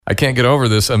I can't get over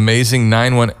this amazing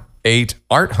 918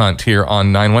 art hunt here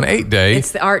on 918 Day.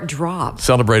 It's the Art Drop.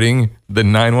 Celebrating the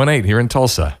 918 here in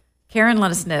Tulsa. Karen,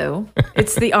 let us know.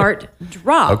 It's the Art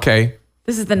Drop. Okay.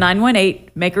 This is the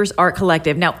 918 Makers Art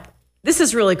Collective. Now, this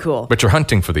is really cool. But you're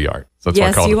hunting for the art. So that's why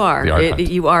I call you it are. The art hunt.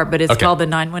 You are, but it's called the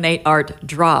 918 Art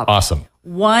Drop. Awesome.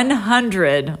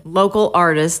 100 local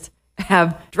artists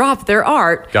have dropped their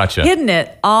art, Gotcha. hidden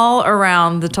it all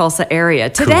around the Tulsa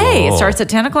area. Today, Cool. it starts at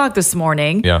 10 o'clock this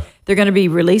morning. Yeah. They're going to be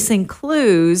releasing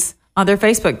clues on their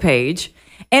Facebook page.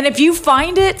 And if you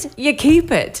find it, you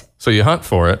keep it. So you hunt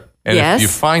for it. And Yes. if you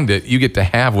find it, you get to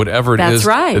have whatever it That's is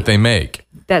right. that they make.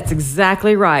 That's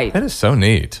exactly right. That is so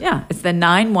neat. Yeah, it's the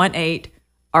 918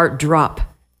 Art Drop.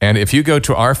 And if you go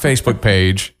to our Facebook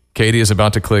page, Katie is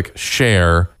about to click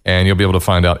share, and you'll be able to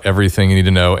find out everything you need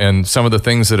to know. And some of the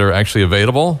things that are actually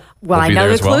available. Well, will I be know there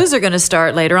the as well. clues are going to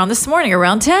start later on this morning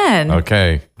around 10.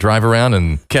 Okay. Drive around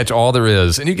and catch all there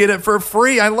is. And you get it for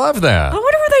free. I love that. I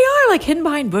wonder where they are, like hidden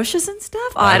behind bushes and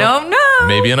stuff. I don't know.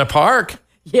 Maybe in a park.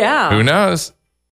 Yeah. Who knows?